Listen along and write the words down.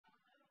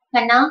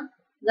Kanna,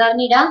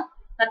 Garnida,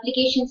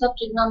 applications of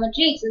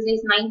trigonometry,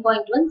 exercise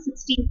 9.1,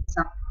 16th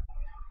sum.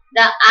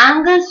 The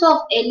angles of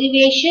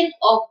elevation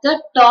of the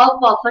top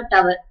of a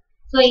tower.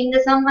 So, in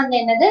the sum வந்து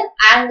என்னது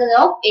angle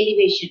of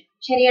elevation.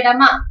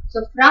 சரியாடாமா? So,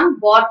 from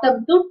bottom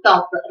to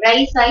top,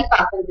 rise ஆகி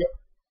பார்க்கிறது.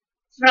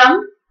 From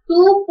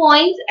 2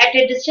 points at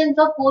a distance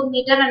of 4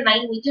 meter and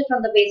 9 meter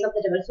from the base of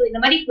the tower. So,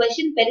 இந்த மாதிரி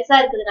question பெருசா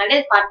இருக்குதுனாலே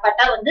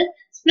பார்ட்-பார்ட்டா வந்து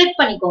split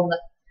பண்ணிக்கோங்க.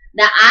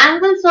 The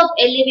angles of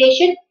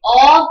elevation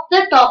of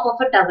the top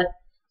of a tower.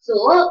 So,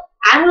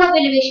 angle of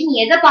elevation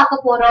எதை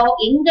பார்க்க போறோம்,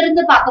 எங்க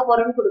இருந்து பார்க்க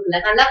போறோம்னு கொடுக்கல.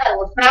 நல்லா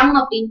பாருங்க, from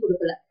அப்படின்னு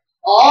கொடுக்கல.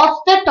 Of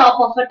the top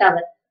of a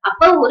tower.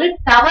 அப்ப ஒரு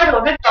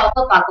டவரோட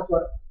டாப்ப பார்க்க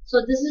போறோம். So,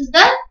 this is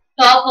the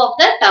top of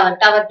the tower,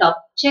 tower top.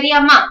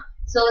 சரியாமா?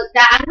 So,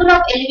 the angle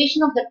of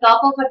elevation of the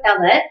top of a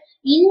tower.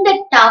 இந்த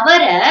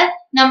டவரை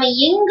நம்ம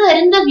எங்க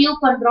இருந்து வியூ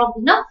பண்றோம்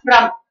அப்படின்னா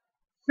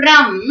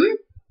from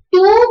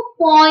 2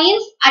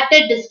 points at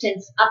a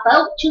distance. அப்ப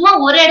சும்மா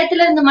ஒரு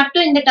இடத்துல இருந்து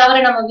மட்டும் இந்த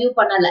டவரை நம்ம வியூ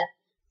பண்ணல.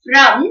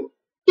 From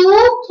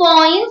 2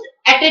 points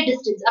at a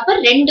distance. அப்ப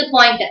 2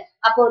 பாயிண்ட்.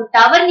 அப்போ ஒரு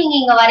டவர் நீங்க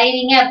இங்க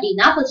வரையறீங்க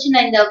அப்படின்னா ஃபர்ஸ்ட்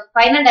நான் இந்த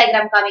ஃபைனல்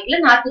டயகிராம் காமிக்கல,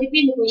 நான் திருப்பி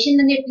இந்த क्वेश्चन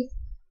வந்து எப்படி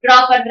டிரா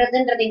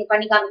பண்றதுன்றதை இங்க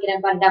பண்ணி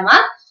காமிக்கிறேன் பண்ணலாமா?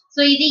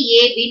 சோ இது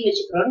AB ன்னு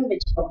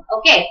வெச்சுக்கோங்க.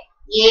 Okay,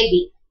 AB.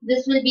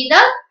 This will be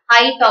the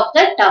height of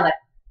the tower.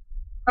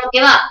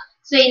 ஓகேவா?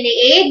 சோ இந்த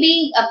AB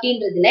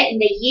அப்படின்றதுல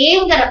இந்த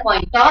Aங்கற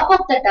பாயிண்ட் டாப்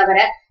ஆஃப் த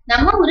டவரை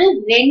நம்ம ஒரு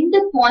 2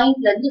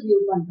 பாயிண்ட்ல இருந்து வியூ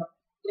பண்றோம்.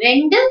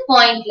 2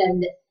 பாயிண்ட்ல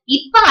இருந்து.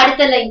 இப்ப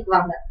அடுத்த லைனுக்கு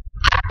வாங்க.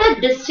 At a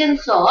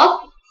distance of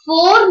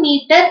 4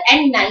 meter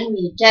and 9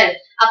 meter.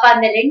 அப்ப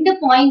அந்த 2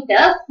 பாயிண்ட்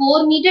 4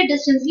 meter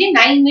டிஸ்டன்ஸ்லயே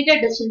 9 meter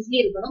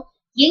டிஸ்டன்ஸ்லயே இருக்கணும்.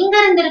 எங்க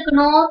இருந்து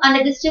இருக்கணும் அந்த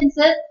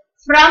distance?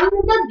 From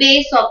the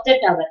base of the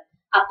tower.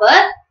 அப்ப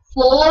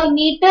 4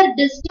 meter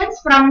distance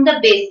from the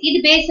base. இது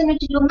base ன்னு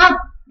வெச்சுக்கோமா?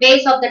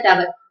 Base of the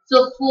tower. So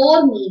 4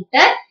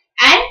 meter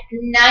and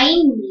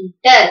 9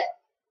 meter.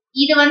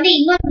 இது வந்து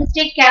இன்னொரு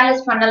மிஸ்டேக்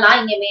கேர்லெஸ் பண்ணலாம்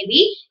இங்க மேபி.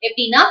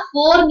 எப்படின்னா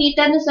 4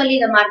 மீட்டர்னு சொல்லி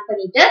இதை மார்க்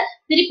பண்ணிட்டு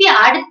திருப்பி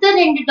அடுத்த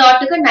 2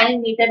 டாட்டுக்கு 9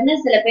 மீட்டர்னு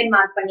சில பேர்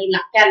மார்க்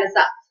பண்ணிடலாம்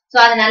கேர்லெஸ்ஸா. சோ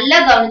அதை நல்லா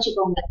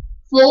கவனிச்சுக்கோங்க.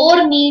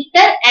 4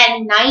 metre and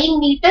 9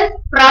 metre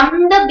from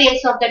the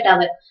base of the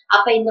tower.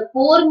 அப்ப இந்த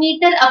 4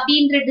 மீட்டர்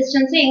அப்படின்ற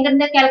டிஸ்டன்ஸ் எங்க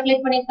இருந்தா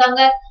கால்குலேட்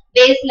பண்ணிருக்காங்க?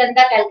 பேஸ்ல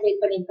இருந்தா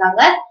கால்குலேட்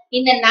பண்ணிருக்காங்க.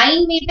 இந்த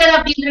 9 மீட்டர்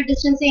அப்படின்ற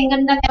டிஸ்டன்ஸ் எங்க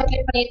இருந்தா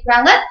கால்குலேட்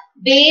பண்ணிருக்காங்க?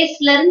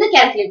 பேஸ்ல இருந்து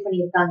கால்குலேட்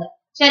பண்ணிருக்காங்க.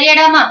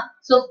 சரியாடாமா?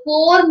 So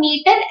 4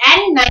 meter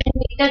and 9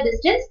 meter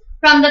distance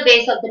from the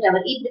base of the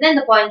tower. இப்படிதான்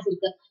இந்த பாயிண்ட்ஸ்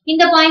இருக்கு.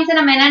 இந்த பாயிண்ட்ஸ்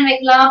நம்ம என்னன்னு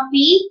வைக்கலாம்?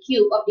 PQ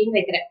அப்படின்னு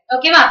வைக்கிறேன்.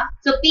 ஓகேவா?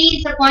 So P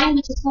is a point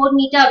which is 4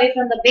 meter away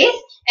from the base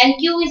and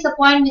Q is a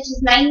point which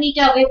is 9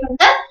 meter away from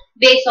the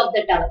base of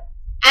the tower.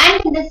 And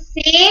in the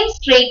same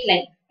straight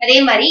line. அதே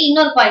மாதிரி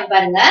இன்னொரு point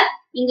பாருங்க.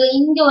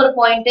 இங்க ஒரு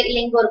point இல்ல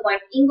இங்க ஒரு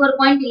point, இங்க ஒரு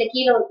பாயிண்ட் இல்ல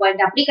கீழ ஒரு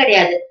பாயிண்ட், அப்படி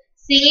கிடையாது.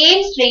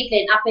 Same straight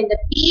line. அப்ப இந்த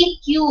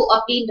PQ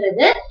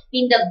அப்படின்றது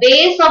இந்த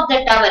பேஸ் ஆஃப் த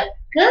டவர்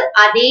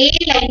அதே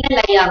லைன்ல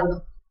லை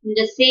ஆகணும்.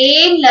 இந்த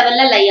சேம்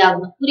லெவல்ல லை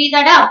ஆகணும்.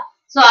 புரியுதாடா?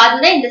 சோ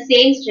அதுதான் இந்த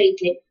same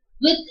straight line.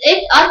 With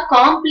it are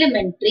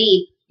complementary.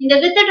 இந்த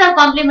with it are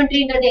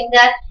complementaryன்றது எங்க?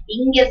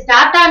 இங்க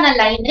ஸ்டார்ட் ஆன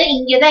லைன்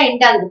இங்கதான்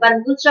எண்ட் ஆகுது.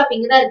 பாருங்க, ஃபுல் ஸ்டாப்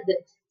இங்கதான் இருக்கு.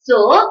 சோ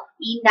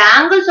இந்த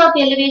ஆங்கிள்ஸ் ஆஃப்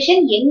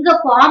எலிவேஷன் எங்க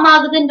ஃபார்ம்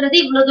ஆகுதுன்றது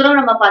இவ்வளவு தூரம்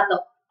நம்ம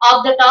பார்த்தோம்.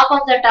 Of the top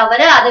of the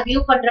tower அதை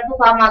வியூ பண்றப்ப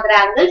ஃபார்ம் ஆகுற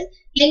ஆங்கிள்ஸ்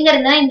எங்க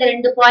இருந்தா இந்த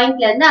 2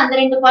 பாயிண்ட்ல இருந்து அந்த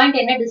 2 பாயிண்ட்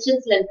என்ன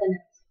டிஸ்டன்ஸ்ல இருக்குன்னு.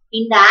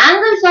 இந்த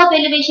ஆங்கிள்ஸ் ஆஃப்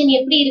எலிவேஷன்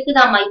எப்படி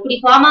இருக்குதாமா? இப்படி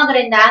ஃபார்ம் ஆகுற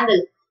இந்த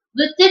angle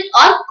with it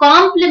are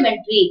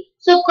complementary.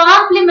 So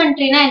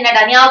complementaryனா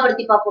என்னடா?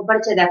 ஞாபகப்படுத்தி பாப்போம்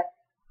படிச்சத.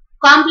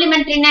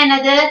 Complementaryனா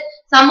என்னது?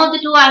 Sum of the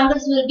two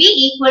angles will be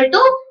equal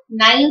to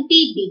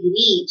 90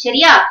 degree.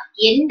 சரியா?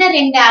 எந்த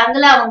ரெண்டு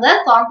ஆங்கிள் அவங்க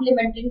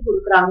காம்ப்ளிமெண்டரின்னு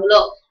கொடுக்குறாங்களோ,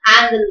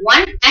 angle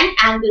 1 and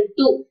angle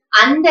 2,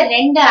 அந்த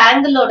ரெண்டு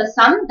ஆங்கிளோட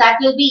sum that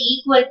will be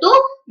equal to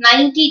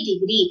 90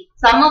 degree.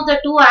 Sum of the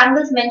two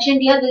angles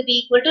mentioned here will be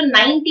equal to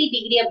 90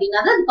 degree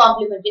அப்படின்னா அது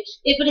complementary.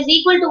 If it is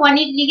equal to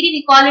 180 degree,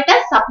 we call it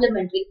as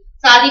supplementary.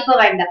 So அது இப்ப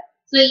வேண்டாம்.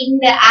 So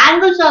இந்த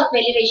angles of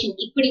elevation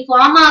இப்படி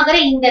form ஆகுற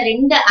இந்த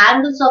ரெண்டு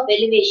angles of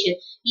elevation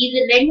இது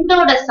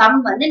ரெண்டோட sum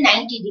வந்து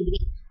 90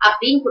 degree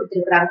அப்படின்னு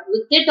கொடுத்திருக்காங்க.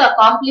 With it or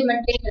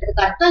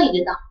complementaryன்றதுக்கு அர்த்தம்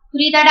இதுதான்.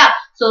 புரியுதாடா?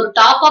 சோ ஒரு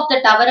டாப் ஆஃப் த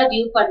டவரை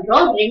வியூ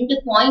பண்றோம், 2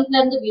 பாயிண்ட்ல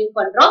இருந்து வியூ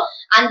பண்றோம்.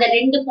 அந்த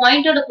 2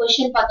 பாயிண்டோட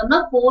பொசிஷன் பார்த்தோம்னா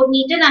 4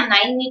 metre and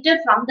 9 metre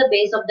from the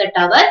base of the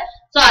tower.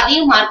 So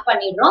அதையும் மார்க்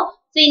பண்ணிடுறோம்.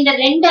 சோ இந்த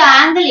ரெண்டு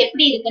ஆங்கிள்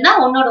எப்படி இருக்குன்னா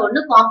ஒன்னோட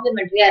ஒன்னு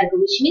காம்ப்ளிமெண்டரியா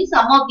இருக்கு. which means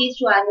sum of these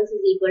two angles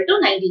is equal to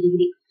 90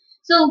 degree.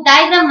 So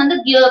diagram வந்து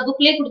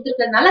புக்லயே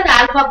கொடுத்திருக்கிறதுனால அது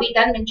ஆல்பா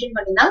பீட்டான்னு மென்ஷன்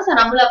பண்ணிருந்தாங்க. சோ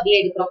நம்மளும் அப்படியே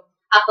எடுக்கிறோம்.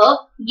 அப்போ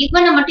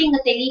கிவனை மட்டும் இங்க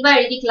தெளிவா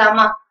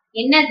எழுதிக்கலாமா?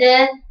 என்னது?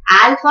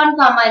 ஆல்பான்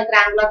form ஆயிருக்கிற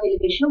angle of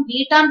எலிவேஷனும்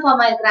பீட்டான்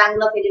form ஆயிருக்கிற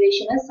angle of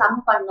எலிவேஷனை some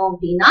பண்ணோம்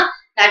அப்படின்னா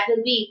that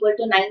will be equal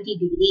to 90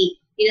 degree.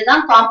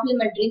 இதுதான்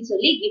காம்ப்ளிமெண்டரின்னு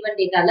சொல்லி கிவன்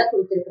டேட்டால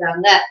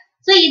கொடுத்திருக்காங்க.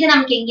 சோ இது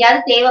நமக்கு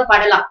எங்கேயாவது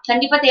தேவைப்படலாம்.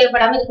 கண்டிப்பா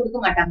தேவைப்படாம இது கொடுக்க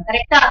மாட்டாங்க.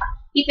 கரெக்டா?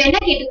 இப்ப என்ன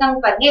கேட்டிருக்காங்க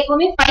பாருங்க.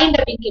 எப்பவுமே ஃபைண்ட்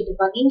அப்படின்னு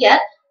கேட்டிருப்பாங்க. இங்க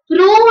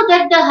prove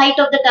that the height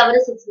of the tower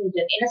is 6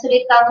 meter. என்ன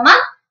சொல்லிருக்காங்கமா?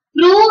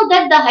 prove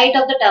that the height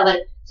of the tower.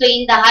 So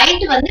இந்த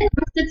height வந்து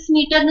 6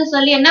 மீட்டர்னு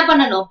சொல்லி என்ன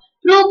பண்ணணும்?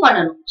 prove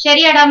பண்ணணும்.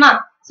 சரியாடாமா?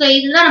 சோ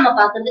இதுதான் நம்ம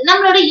பாக்குறது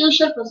நம்மளோட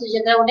யூசுவல்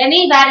ப்ரொசீஜர் உடனே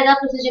வேற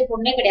ஏதாவது ப்ரொசீஜர்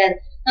போடனே கிடையாது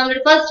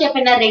நம்மளோட ஃபர்ஸ்ட் ஸ்டெப்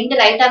என்ன ரெண்டு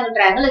ரைட் ஆங்கிள்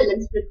ட்ரையாங்கிள்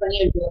இதுல ஸ்ப்ளிட் பண்ணி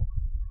எழுதுவோம்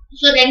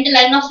சோ ரெண்டு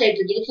லைன் ஆஃப் சைட்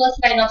இருக்கு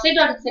first line of side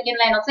or second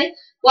line of side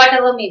what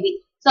ever may be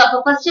so அப்ப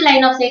ஃபர்ஸ்ட்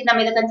லைன் ஆஃப் சைட்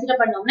நம்ம இத கன்சிடர்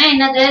பண்ணோம்னா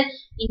என்னது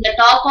இந்த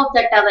top of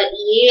the tower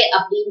A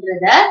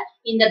அப்படிங்கறத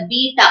இந்த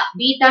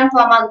பீட்டான்னு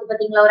ஃபார்ம் ஆகுது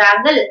பாத்தீங்களா ஒரு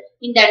ஆங்கிள்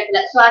இந்த இடத்துல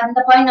சோ அந்த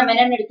பாயிண்ட் நம்ம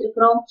என்ன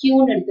எடுத்துக்கிறோம் Q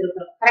ன்னு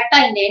எடுத்துக்கிறோம் கரெக்ட்டா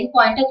இந்த எண்ட்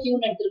பாயிண்ட Q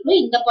ன்னு எடுத்துக்கிறோம்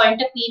இந்த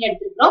பாயிண்ட P ன்னு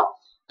எடுத்துக்கிறோம்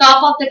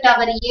top of the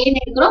tower A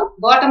ன்னு எடுக்கிறோம்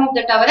bottom of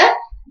the tower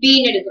B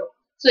ன்னு எடுக்கிறோம்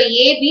சோ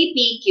AB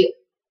PQ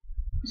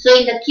சோ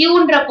இந்த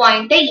Qன்ற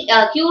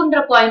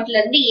பாயிண்ட்ல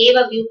இருந்து A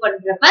வை வியூ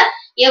பண்றப்ப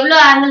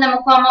எவ்வளவு ஆங்கிள்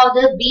நமக்கு ஃபார்ம்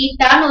ஆகுது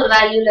பீட்டான்னு ஒரு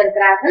வேல்யூல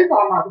இருக்கிற ஆங்கிள்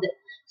ஃபார்ம் ஆகுது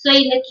சோ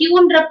இந்த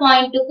Qன்ற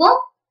பாயிண்ட்டுக்கும்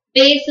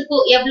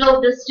பேஸுக்கும் எவ்வளவு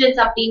டிஸ்டன்ஸ்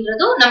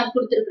அப்படின்றதும் நமக்கு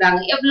கொடுத்திருக்காங்க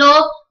எவ்வளவு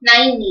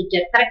 9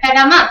 மீட்டர்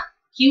கரெக்டாடாமா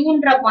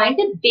Qன்ற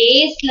பாயிண்ட்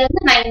பேஸ்ல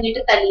இருந்து 9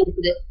 மீட்டர் தள்ளி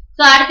இருக்குது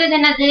சோ அடுத்தது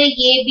என்னது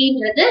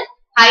ABன்றது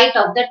height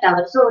of the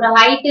tower so ஒரு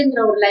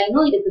ஹைட்ன்ற ஒரு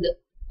லைனும் இருக்குது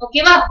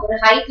ஓகேவா ஒரு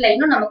ஹைட்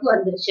லைனும் நமக்கு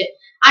வந்துருச்சு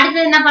அடுத்து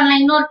என்ன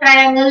பண்ணலாம் இன்னொரு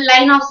triangle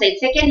line of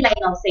side second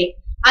line of side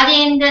அது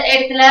எந்த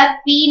இடத்துல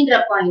Pன்ற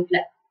பாயிண்ட்ல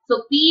சோ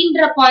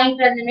Pன்ற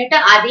பாயிண்ட்ல இருந்துட்டு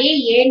அதே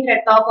Aன்ற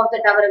டாப் ஆஃப் த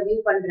டவரை வியூ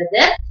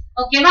பண்றது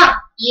ஓகேவா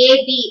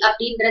AB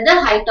அப்படின்றது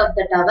height of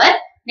the tower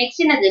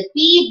next என்னது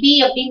PB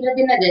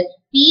அப்படின்றது என்னது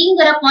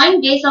Pங்கிற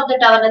point base of the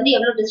tower வந்து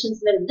எவ்வளவு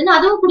டிஸ்டன்ஸ்ல இருக்குன்னு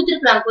அதுவும்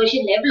கொடுத்திருக்காங்க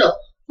क्वेश्चनல எவ்வளவு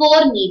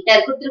 4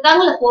 metre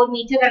கொடுத்திருக்காங்கல 4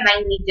 metre and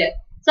 9 metre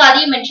so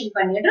அதையும் மென்ஷன்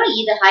பண்ணிடுறோம்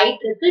இது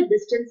ஹைட் இருக்கு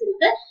டிஸ்டன்ஸ்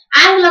இருக்கு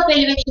ஆங்கிள் ஆஃப்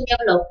எலிவேஷன்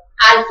எவ்வளவு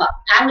alpha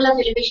angle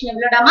of elevation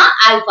எவ்வளவுடாமா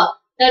alpha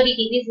 30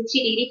 degree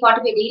 60 degree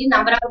 45 degree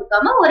நம்பரா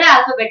கொடுக்காம ஒரு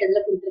ஆல்பபெட்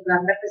இதுல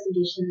கொடுத்திருக்காங்க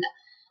ரெப்ரசன்டேஷன்ல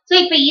சோ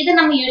இப்போ இது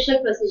நம்ம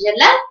யூசுவல்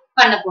ப்ரொசீஜர்ல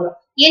பண்ண போறோம்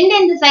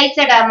எந்த சைட்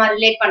சைடு நாம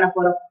ரிலேட் பண்ண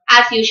போறோம்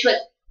as usual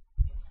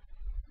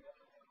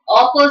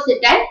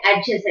opposite and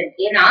adjacent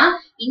ஏனா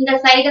இந்த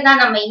சைடு தான்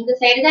நம்ம இந்த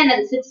சைடு தான்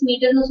என்னது 6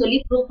 மீட்டர்னு சொல்லி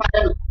ப்ரூவ்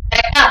பண்ணனும்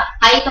கரெக்ட்டா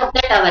height of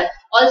the tower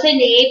also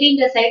இந்த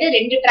ஏபின்ற சைடு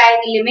ரெண்டு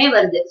ட்ரையாங்கிளுமே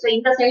வருது சோ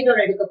இந்த சைடு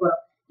ஒன்னு எடுக்க போறோம்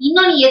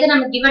இன்னொன்னு எது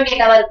நம்ம given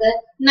டேட்டாவா இருக்கு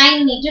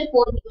 9 மீட்டர்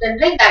 4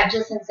 மீட்டர்ன்ற இந்த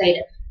அட்ஜசன்ட்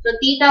சைடு சோ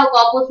தீட்டாவுக்கு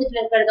ஆப்போசிட்ல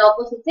இருக்கிறது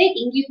ஆப்போசிட் சைடு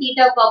இங்க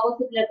தீட்டாவுக்கு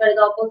ஆப்போசிட்ல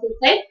இருக்கிறது ஆப்போசிட்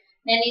சைடு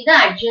then இது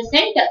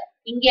அட்ஜசன்ட்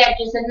இங்க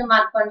அட்ஜசன்ட்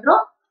மார்க்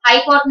பண்றோம்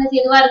ஹைபோடெனஸ்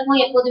எதுவா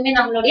இருக்கும் எப்போதுமே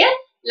நம்மளுடைய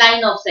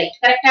line of side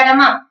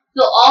கரெக்ட்டாடாமா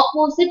so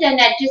opposite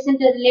and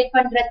adjacent relate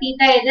பண்ற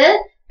தீட்டா எது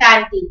tan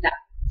தீட்டா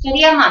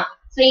சரியாமா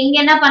சோ இங்க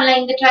என்ன பண்ணலாம்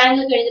இந்த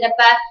ட்ரையாங்கிளுக்கு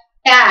எழுதுறப்ப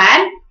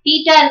tan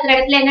தீட்டா இருக்கிற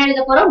இடத்துல என்ன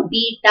எழுத போறோம்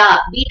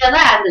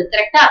பீட்டாவா ஆங்கிள்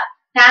கரெக்ட்டா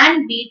tan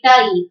beta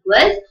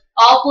equals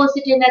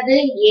opposite என்னது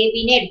AB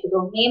னே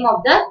எடுத்துக்கோம் name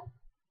of the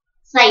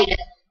side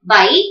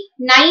by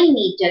 9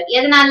 metre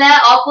எதனால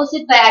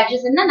opposite by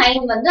adjacent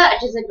 9 வந்து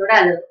adjacent ஓட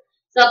அளவு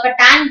சோ அப்ப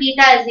tan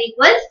beta is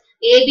equals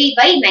AB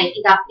by 9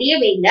 இது அப்படியே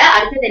வைங்க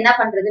அடுத்து என்ன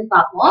பண்றதுன்னு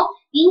பாப்போம்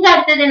இங்க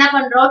அடுத்து என்ன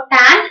பண்றோம்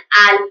tan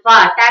alpha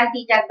tan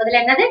theta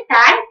பதிலா என்னது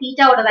tan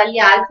theta ஓட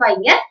வேல்யூ ஆல்பா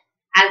இங்க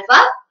alpha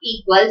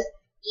equals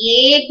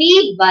AB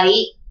by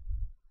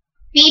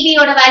PB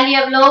ஓட வேல்யூ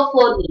எவ்வளவு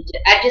 4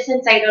 மீட்டர்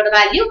adjacent side ஓட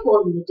வேல்யூ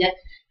 4 மீட்டர்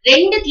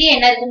ரெண்டுத்துலயே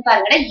என்ன இருக்குன்னு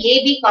பாருங்க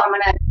AB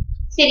காமனா இருக்கு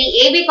சரி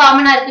AB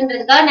காமனா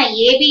இருக்குன்றதுக்காக நான்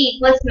AB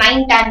equals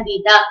 9 tan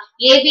beta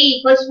AB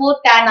equals 4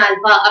 tan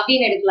alpha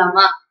அப்படின்னு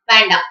எடுக்கலாமா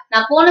வேண்டாம்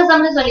நான் போன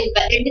சம்ல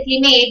சொல்லிருப்பேன்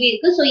ரெண்டுத்துலயுமே AB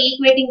இருக்கு so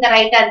equating the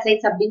right hand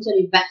sides அப்படின்னு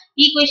சொல்லிருப்பேன்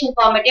ஈக்குவேஷன்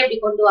ஃபார்மேட்டே அப்படி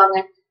கொண்டு வாங்க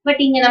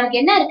பட் இங்க நமக்கு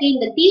என்ன இருக்கு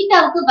இந்த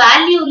தீட்டாவுக்கு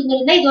வேல்யூ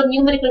இருந்திருந்தா இது ஒரு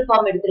numerical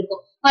form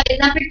எடுத்திருக்கும் for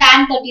example tan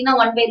 30 னா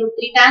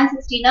 1/√3 tan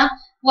 60 னா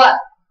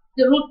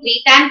 √3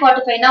 tan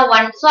 45 னா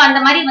 1 சோ அந்த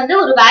மாதிரி வந்து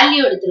ஒரு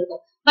வேல்யூ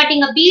எடுத்திருக்கும் பட்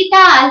இங்க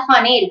பீட்டா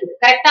ஆல்பானே இருக்குது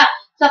கரெக்ட்டா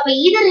சோ அப்ப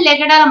இது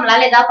ரிலேட்டடா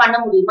நம்மளால ஏதாவது பண்ண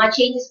முடியுமா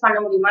சேஞ்சஸ் பண்ண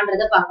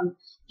முடியுமான்றத பார்க்கணும்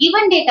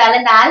given dataல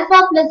இந்த alpha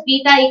plus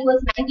beta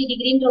equals 90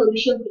 டிகிரின்ற ஒரு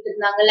விஷயம்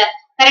கொடுத்திருந்தாங்கல்ல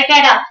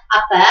கரெக்டாடா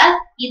அப்ப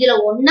இதுல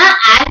ஒண்ணா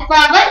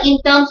ஆல்பாவை in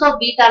terms of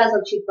betaல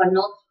சப்ஸ்டிட்யூட்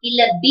பண்ணனும்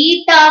இல்ல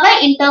பீட்டாவை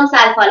in terms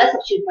alphaல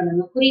சப்ஸ்டிட்யூட்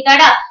பண்ணனும்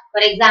புரியுதாடா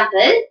ஃபார்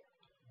எக்ஸாம்பிள்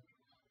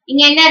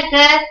இங்க என்ன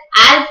இருக்கு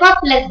alpha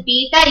plus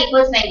beta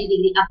equals 90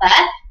 degree அப்ப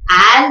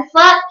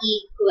alpha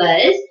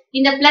equals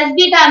இந்த plus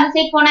beta அந்த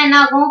சைடு போனா என்ன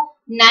ஆகும்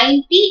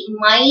 90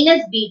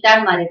 minus beta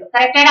ன்னு மாறிடும்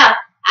கரெக்டாடா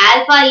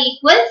alpha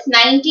equals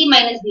 90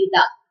 minus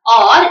beta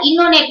or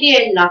இன்னொன்னு எப்படி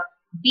எழுதலாம்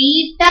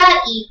beta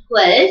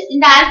equals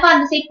இந்த alpha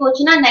அந்த சைடு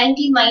போச்சுனா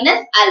 90 minus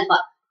alpha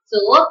so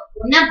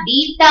ஒண்ணா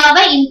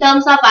பீட்டாவை in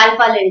terms of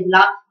alpha ல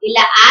எழுதலாம் இல்ல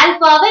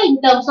ஆல்பாவை in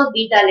terms of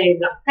beta ல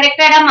எழுதலாம்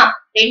கரெக்டாடாமா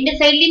ரெண்டு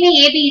சைடுலயுமே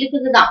AB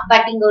இருக்குதுதான்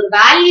பட் இங்க ஒரு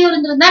வேல்யூ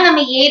இருந்திருந்தா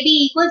நம்ம AB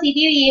equals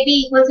இதையும் AB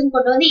equals ன்னு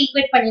கொண்டு வந்து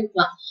ஈக்குவேட்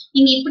பண்ணிருக்கலாம்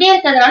இங்க இப்படியே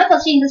இருக்கிறதுனால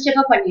ஃபர்ஸ்ட் இந்த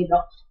ஸ்டெப்பை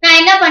பண்ணிடுறோம் நான்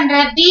என்ன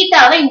பண்றேன்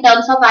பீட்டாவை in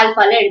terms of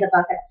alpha ல எழுத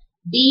பாக்குறேன்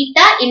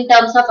beta in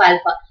terms of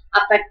alpha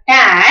அப்ப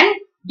tan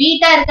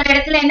பீட்டா இருக்கிற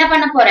இடத்துல என்ன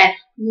பண்ண போறேன்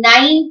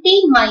 90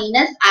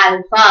 minus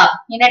alpha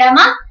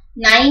என்னடாமா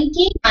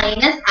 90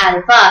 minus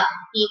alpha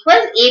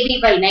equals AB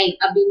by 9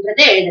 அப்படின்றத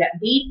எழுதுறேன்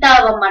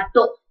பீட்டாவை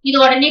மட்டும் இது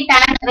உடனே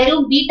tan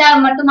வெறும் பீட்டாவை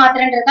மட்டும்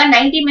மாத்திரன்றதுக்கா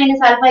 90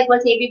 minus alpha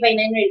equals AB by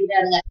 9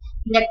 எழுதுறாங்க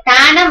இந்த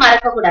tan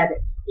மறக்க கூடாது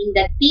இந்த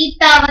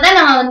தீட்டாவை தான்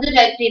நம்ம வந்து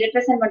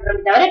ரெப்ரசன்ட்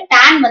பண்றோம் தவிர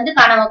tan வந்து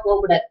காணாம போக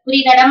கூடாது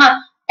புரியுதாடாமா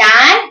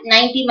tan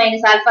 90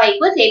 minus alpha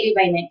equals AB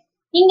by 9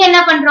 இங்க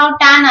என்ன பண்றோம்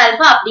tan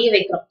alpha அப்படியே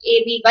வைக்கிறோம்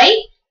AB by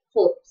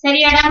 4.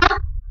 சரியாடா?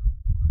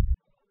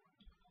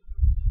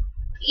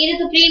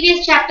 இதுக்கு previous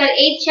chapter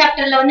 8th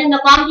chapterல வந்து இந்த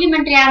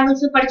complementary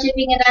angles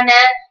படிச்சிருப்பீங்க தானே?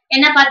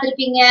 என்ன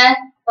பார்த்திருப்பீங்க?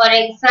 For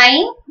x sin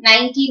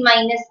 90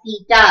 minus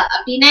theta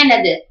அப்படினா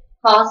என்னது?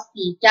 Cos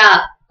theta.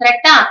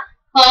 கரெக்ட்டா?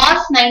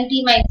 Cos 90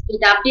 minus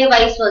theta அப்படியே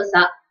vice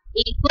versa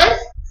equals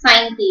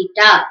sin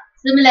theta.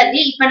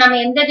 Similarly இப்ப நம்ம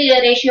எந்த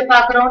ரேஷியோ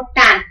பார்க்கறோம்?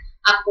 tan.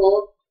 அப்போ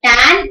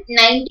tan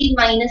 90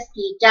 minus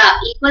theta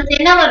equals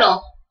என்ன வரும்?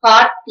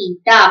 cot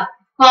theta.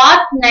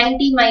 Cot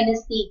 90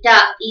 minus theta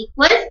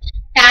equals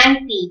tan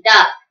theta.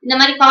 இந்த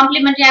மாதிரி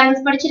காம்ப்ளிமெண்டரி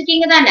ஆங்கிள்ஸ்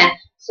படிச்சிருக்கீங்க தானே?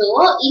 சோ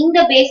இந்த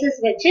பேசிஸ்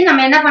வச்சு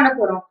நம்ம என்ன பண்ண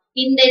போறோம்?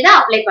 இந்த இத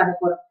அப்ளை பண்ண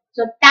போறோம்.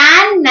 சோ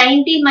tan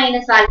 90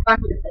 minus alpha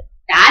இருக்கு.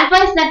 alpha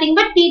is nothing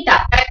but theta.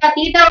 கரெக்ட்டா?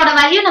 தீட்டாவோட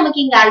வேல்யூ நமக்கு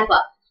இங்க ஆல்பா.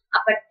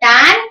 அப்ப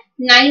tan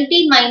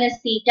 90 minus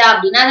theta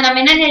அப்படினா அத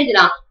நம்ம என்ன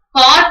எழுதலாம்?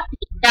 cot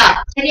theta.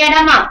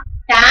 சரியாடாமா?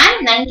 tan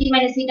 90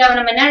 minus theta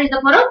நம்ம என்ன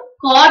எழுத போறோம்?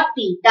 cot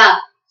theta.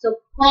 So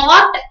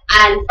cot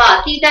alpha.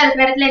 theta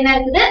இருக்கிற இடத்துல என்ன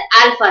இருக்குது?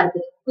 alpha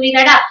இருக்கு.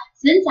 புரியுதாடா?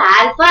 Since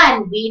alpha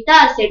and beta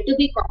are said to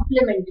be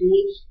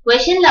complementary,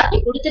 questionல அப்படி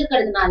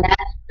கொடுத்திருக்கிறதுனால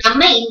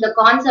நம்ம இந்த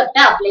கான்செப்ட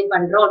அப்ளை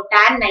பண்றோம்.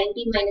 tan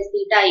 90 minus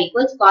theta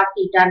equals cot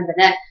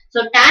thetaன்றத. So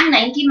tan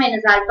 90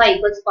 minus alpha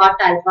equals cot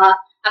alpha.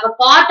 அப்ப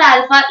cot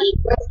alpha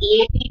equals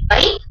AB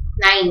by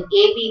 9.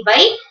 AB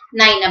by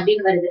 9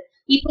 அப்படின்னு வருது.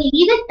 இப்போ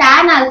இது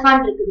tan alpha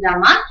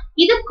இருக்குதாமா,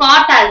 இது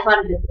cot alpha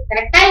இருக்கு.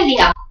 கரெக்ட்டா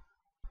இல்லையா?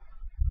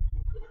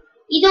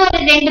 இது ஒரு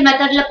ரெண்டு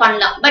மெத்தட்ல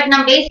பண்ணலாம். பட்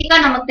நம்ம பேசிக்கா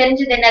நமக்கு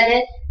தெரிஞ்சது என்னது?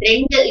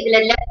 ரெண்டு இதுல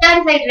லெஃப்ட்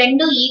ஹேண்ட் சைடு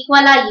ரெண்டும்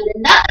ஈக்குவலா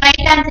இருந்தா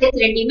ரைட் ஹேண்ட்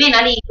சைடு ரெண்டையுமே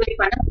என்னால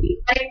ஈக்குவேட் பண்ண முடியும்.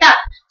 கரெக்ட்டா?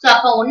 சோ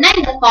அப்ப ஒண்ணா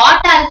இந்த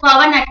cot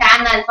alpha-வை நான்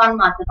tan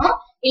alpha-ன்னு மாத்தணும்,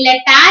 இல்ல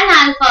tan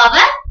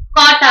alpha-வை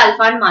cot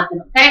alpha-ன்னு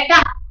மாத்தணும். கரெக்ட்டா?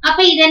 அப்ப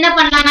இது என்ன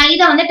பண்ணலாம்? நான்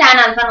இத வந்து tan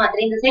alpha-ன்னு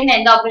மாத்துறேன். இந்த சைடு நான்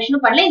எந்த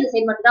ஆபரேஷனும் பண்ணல, இந்த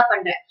சைடு மட்டும் தான்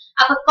பண்றேன்.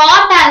 அப்ப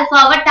cot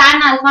alpha-வை tan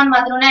alpha-ன்னு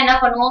மாத்தணும்னா என்ன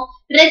பண்ணுவோம்?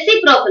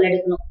 ரெசிப்ரோக்கல்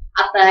எடுக்கணும்.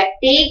 அப்ப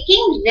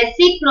taking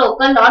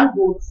reciprocal on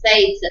both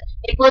sides.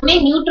 எப்பவுமே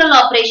நியூட்ரல்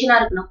ஆபரேஷனா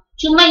இருக்கணும்.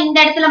 சும்மா இந்த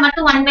இடத்துல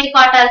மட்டும் 1 by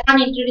cot alpha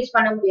இன்ட்ரோடியூஸ்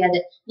பண்ண முடியாது.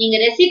 நீங்க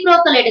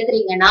ரெசிப்ரோக்கல்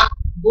எடுக்கிறீங்கன்னா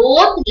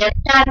both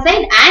left hand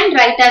side and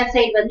right hand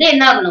side வந்து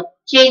என்ன ஆகணும்?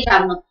 சேஞ்ச்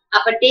ஆகணும்.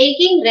 அப்ப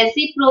taking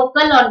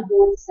reciprocal on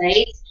both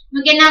sides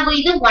நமக்கு என்ன ஆகும்?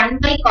 இது 1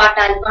 by cot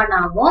alpha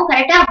ஆகும்.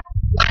 கரெக்ட்டா?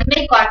 1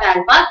 by cot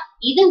alpha.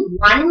 இது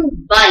 1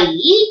 by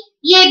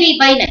AB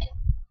by 9.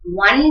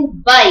 1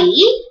 by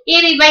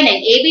AB by 9.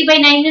 AB by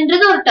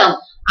 9ன்றது ஒரு டேர்ம்.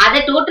 அத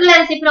டோட்டல்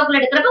ரெசிப்ரோக்கல்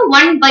எடுக்கிறப்ப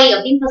 1 by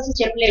அப்படின்னு ஃபர்ஸ்ட்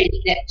ஸ்டெப்ல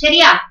எழுதிக்கிறேன்.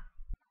 சரியா?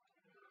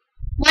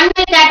 1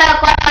 by theta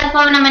cot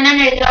alpha நம்ம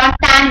என்ன எழுதுறோம்?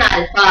 tan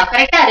alpha.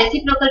 கரெக்ட்டா?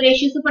 ரெசிப்ரோக்கல்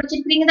ரேஷியோஸ்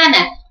படிச்சிருக்கீங்க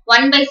தானே?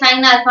 1 by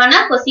sin alpha னா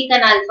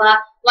cosecant alpha,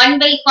 1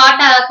 by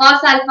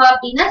cos alpha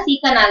அப்படினா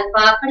secant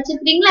alpha.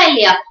 படிச்சிருக்கீங்களா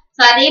இல்லையா?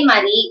 சோ அதே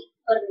மாதிரி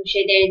ஒரு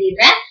நிமிஷம் இத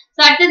எழுதிறேன்.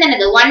 சோ அடுத்து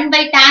என்னது? 1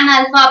 by tan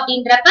alpha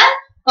அப்படின்றப்ப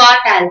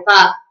cot alpha.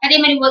 அதே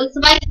மாதிரி ஒரு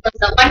vice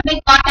versa 1 by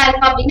cot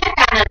alpha அப்படினா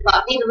tan alpha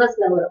அப்படி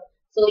ரிவர்ஸ்ல வரும்.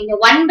 சோ இங்க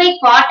 1 by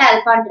cot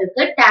alpha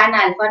இருக்கு, tan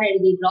alpha ன்னு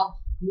எழுதிறோம்.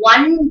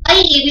 1 by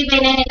AB by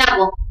 9 என்ன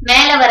ஆகும்?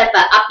 மேல வரப்ப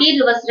அப்படியே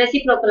ரிவர்ஸ்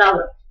ரெசிப்ரோக்கலா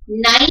வரும்.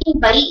 9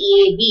 by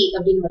AB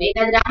அப்படின்னு வரும்.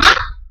 என்னதுடா?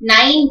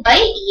 9 by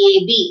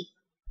AB.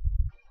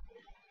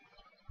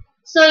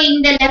 சோ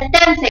இந்த லெஃப்ட்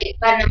ஹேண்ட் சைடு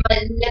பாரு, நம்ம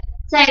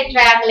லெஃப்ட் சைடு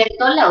ட்ரையாங்கிள்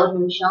எடுத்தோம்ல, ஒரு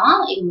நிமிஷம்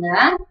இங்க.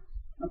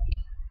 ஓகே.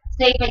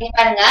 சோ இப்போ இங்க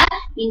பாருங்க,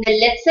 இந்த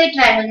லெஃப்ட் சைடு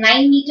ட்ரையாங்கிள்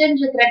 9 மீட்டர்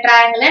இருக்கிற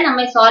ட்ரையாங்கிளை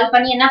நம்ம சால்வ்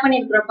பண்ணி என்ன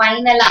பண்ணிருக்கோம்?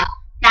 ஃபைனலா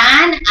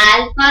tan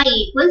alpha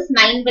equals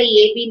 9 by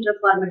AB ன்ற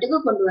ஃபார்மட்டுக்கு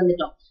கொண்டு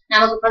வந்துட்டோம்.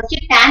 நமக்கு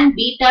ஃபர்ஸ்ட் tan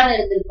beta ன்னு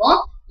இருந்திருக்கும்.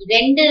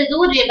 ரெண்டு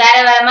இதுவும் வேற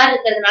வேற மாதிரி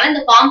இருக்கிறதுனால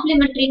இந்த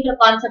காம்ப்ளிமெண்டரின்ற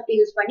கான்செப்ட்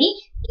யூஸ் பண்ணி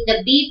இந்த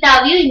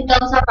பீட்டாவையும் in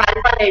terms of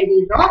alpha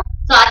எழுதிடுறோம்.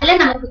 So அதுல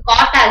நமக்கு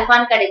cot alpha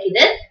ன்னு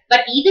கிடைக்குது.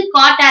 பட் இது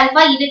cot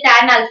alpha, இது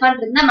tan alpha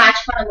ன்னு இருந்தா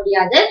மேட்ச் பண்ண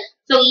முடியாது.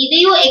 சோ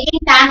இதையும்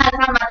again tan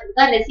alpha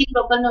மாத்திரதுக்கு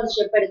ரெசிப்ரோக்கல்னு ஒரு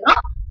ஸ்டெப்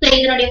எடுக்கிறோம். சோ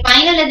இதனுடைய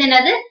ஃபைனல் இது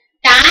என்னது?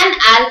 tan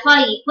alpha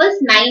equals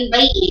 9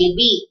 by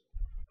AB.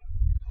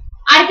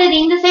 அடுத்தது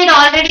இந்த சைடு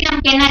ஆல்ரெடி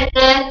நமக்கு என்ன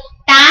இருக்கு?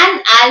 tan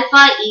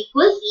alpha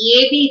equals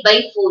AB by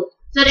 4.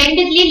 So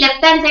ரெண்டுத்துலயும்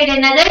left hand side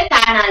என்னது?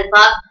 tan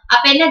alpha.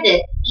 அப்ப என்னது?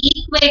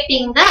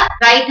 equating the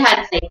right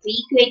hand side. So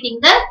equating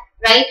the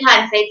right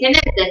hand side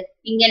என்ன இருக்கு?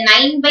 இங்க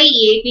 9 by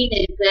AB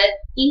ன்னு இருக்கு,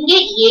 இங்க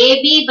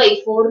AB by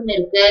 4 ன்னு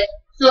இருக்கு.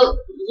 So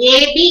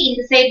AB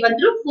இந்த சைடு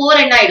வந்து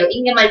 4 என்ன ஆயிடும்?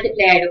 இங்க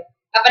மல்டிப்ளை ஆயிடும்.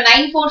 அப்ப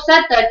 9 4s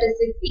are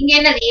 36. இங்க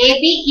என்னது?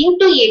 AB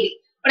into AB.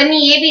 உடனே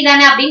AB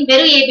தானே அப்படின்னு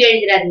வெறும் AB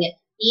எழுதிராதீங்க.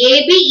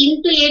 AB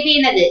into AB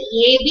என்னது?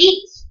 AB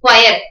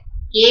square.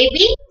 AB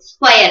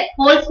square.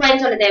 Whole square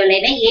சொல்ல தேவையில்லை.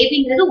 ஏன்னா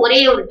ABங்கிறது ஒரே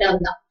ஒரு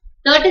டேர்ம் தான்.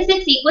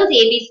 36 equals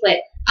AB square.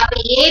 அப்ப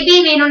AB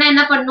வேணும்னா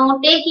என்ன பண்ணும்?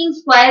 Taking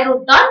square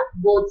root on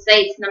both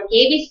sides. நமக்கு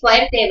AB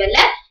square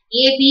தேவையில்லை,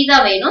 AB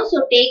தான் வேணும். So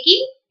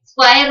taking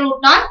square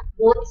root on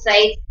both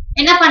sides.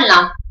 என்ன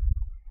பண்ணலாம்?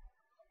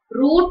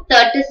 root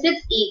 36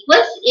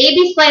 equals AB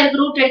square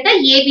root எடுத்தா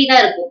AB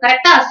தான் இருக்கும்.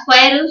 கரெக்டா?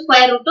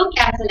 square root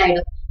cancel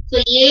ஆயிடும். So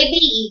AB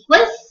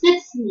equals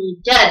 6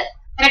 meter.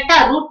 கரெக்டா?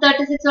 root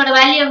 36 ஓட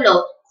வேல்யூ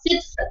எவ்வளவு?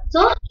 6.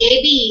 So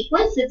AB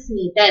equals 6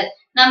 meter.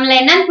 நம்மள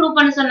என்ன ப்ரூவ்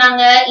பண்ண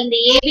சொன்னாங்க? இந்த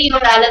AB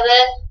யோட அளவு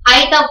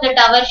height of the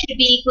tower should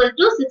be equal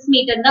to 6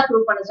 meter தான்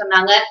ப்ரூவ் பண்ண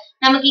சொன்னாங்க.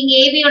 நமக்கு இங்க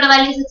AB யோட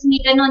வேல்யூ 6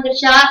 மீட்டர்னு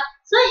வந்துருச்சா?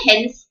 So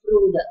hence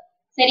proved.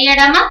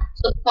 சரியாடாமா?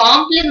 So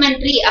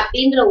complementary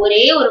அப்படின்ற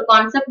ஒரே ஒரு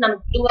கான்செப்ட்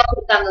நமக்கு க்ளூவா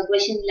கொடுத்தாங்க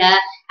क्वेश्चनல.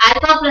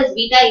 alpha plus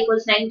beta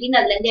equals 19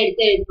 அதுல இருந்து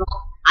எடுத்து எழுதணும்.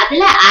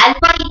 அதுல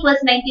alpha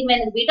equals 90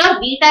 minus beta or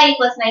beta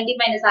equals 90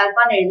 minus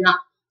alpha ன்னு எழுதலாம்.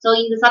 சோ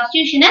இந்த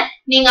சப்ஸ்டிடியூஷனை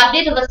நீங்க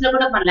அப்படியே ரிவர்ஸ்ல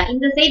கூட பண்ணலாம்.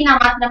 இந்த சைடு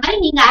நான் மாத்தின மாதிரி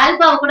நீங்க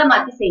ஆல்பாவை கூட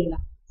மாத்தி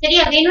செய்யலாம்.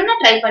 சரியா? வேணும்னா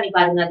ட்ரை பண்ணி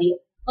பாருங்க அதையும்.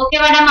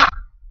 ஓகேவாடாமா?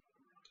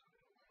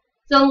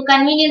 சோ உங்க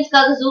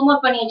கன்வீனியன்ஸ்க்காக ஜூம்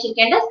அவுட் பண்ணி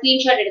வச்சிருக்கேன்டா,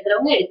 ஸ்கிரீன்ஷாட்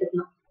எடுக்கிறவங்க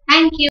எடுத்துக்கலாம். தேங்க்யூ.